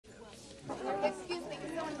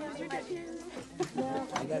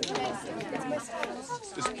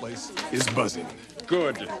This place is buzzing.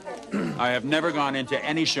 Good. I have never gone into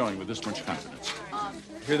any showing with this much confidence. I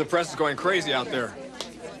hear the press is going crazy out there.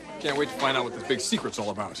 Can't wait to find out what this big secret's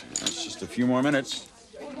all about. It's just a few more minutes.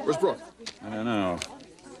 Where's Brooke? I don't know.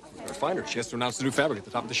 Better find her. She has to announce the new fabric at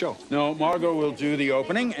the top of the show. No, Margot will do the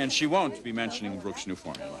opening, and she won't be mentioning Brooke's new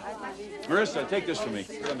formula. Marissa, take this for me.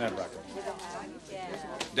 Put it on that rack.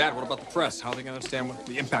 Dad, what about the press? How are they going to understand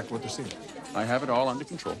the impact of what they're seeing? I have it all under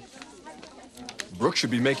control. Brooke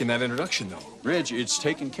should be making that introduction, though. Ridge, it's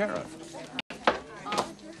taken care of.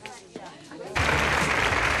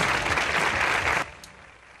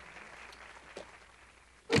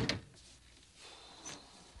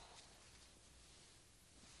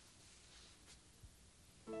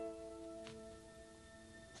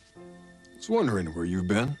 I was wondering where you've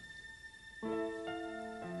been.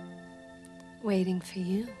 Waiting for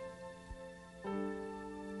you.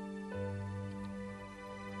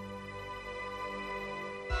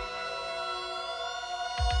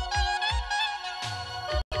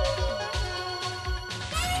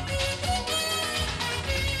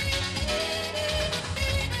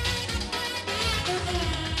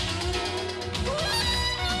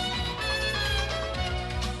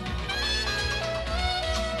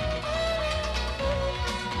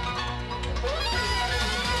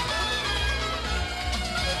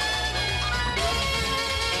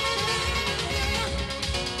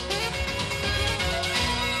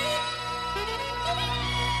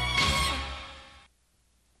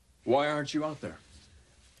 Why aren't you out there?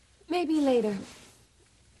 Maybe later.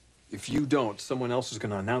 If you don't, someone else is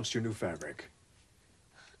going to announce your new fabric.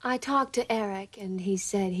 I talked to Eric, and he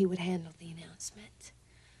said he would handle the announcement.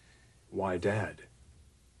 Why, Dad?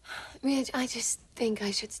 Ridge, I just think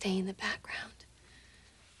I should stay in the background.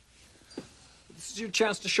 This is your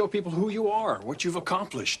chance to show people who you are, what you've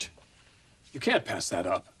accomplished. You can't pass that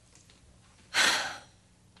up.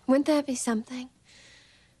 Wouldn't that be something?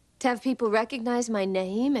 To have people recognize my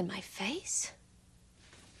name and my face?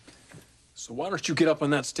 So why don't you get up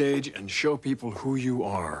on that stage and show people who you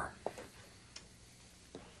are?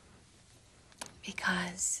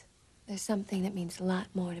 Because there's something that means a lot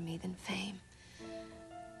more to me than fame.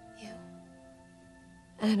 You.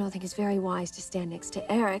 And I don't think it's very wise to stand next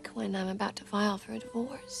to Eric when I'm about to file for a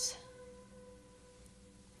divorce.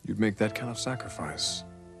 You'd make that kind of sacrifice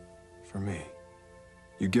for me.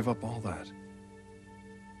 You'd give up all that.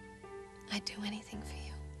 I'd do anything for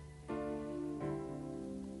you.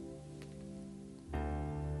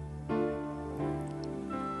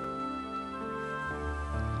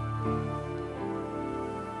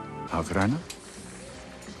 How could I not?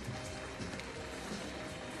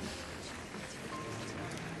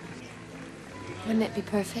 Wouldn't it be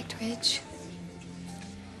perfect, Ridge?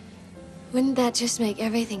 Wouldn't that just make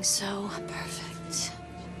everything so perfect?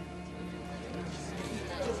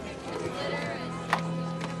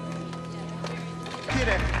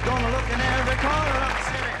 Gonna look in every corner of the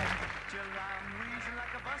city till I'm wheezing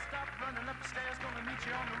like a bus stop, running up the stairs, gonna meet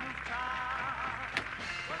you on the rooftop.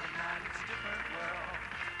 But tonight it's a different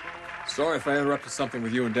world. Sorry if I interrupted something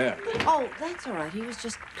with you and Dad. Oh, that's all right. He was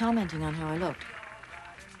just commenting on how I looked.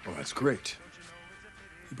 Oh, that's great.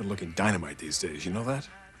 You've been looking dynamite these days, you know that?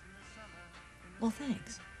 Well,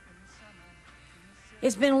 thanks.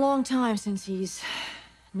 It's been a long time since he's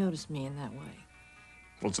noticed me in that way.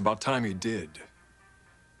 Well, it's about time he did.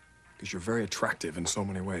 Because you're very attractive in so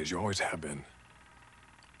many ways. You always have been.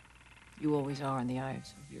 You always are in the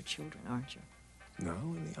eyes of your children, aren't you? No,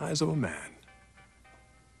 in the eyes of a man.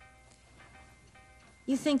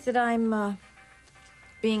 You think that I'm,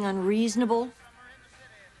 being unreasonable?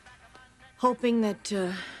 Hoping that,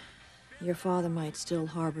 your father might still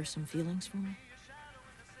harbor some feelings for me? You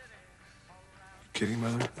kidding,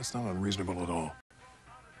 Mother? That's not unreasonable at all.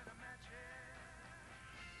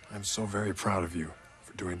 I'm so very proud of you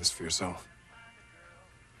for doing this for yourself.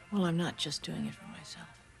 Well, I'm not just doing it for myself.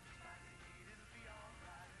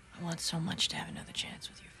 I want so much to have another chance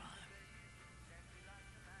with your father.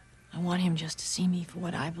 I want him just to see me for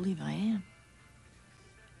what I believe I am.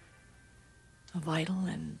 A vital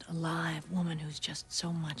and alive woman who's just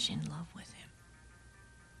so much in love with him.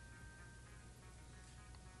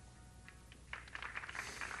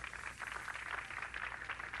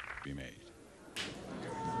 Be made.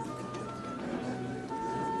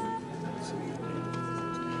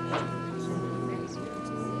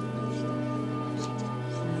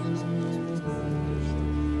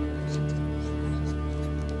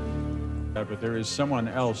 But there is someone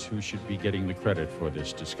else who should be getting the credit for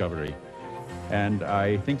this discovery. And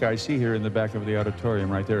I think I see her in the back of the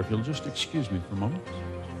auditorium right there. If you'll just excuse me for a moment.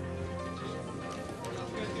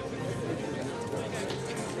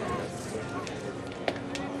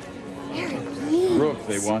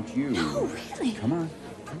 They want you. No, really. Come on.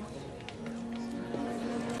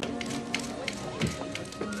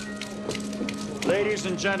 Ladies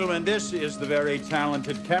and gentlemen, this is the very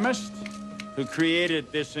talented chemist who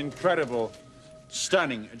created this incredible,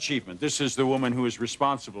 stunning achievement. This is the woman who is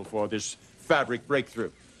responsible for this fabric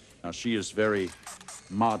breakthrough. Now, she is very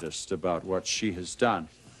modest about what she has done.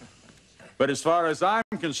 But as far as I'm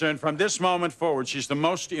concerned, from this moment forward, she's the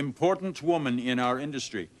most important woman in our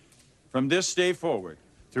industry. From this day forward,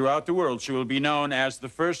 throughout the world, she will be known as the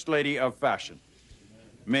First Lady of Fashion.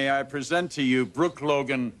 May I present to you Brooke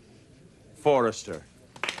Logan Forrester.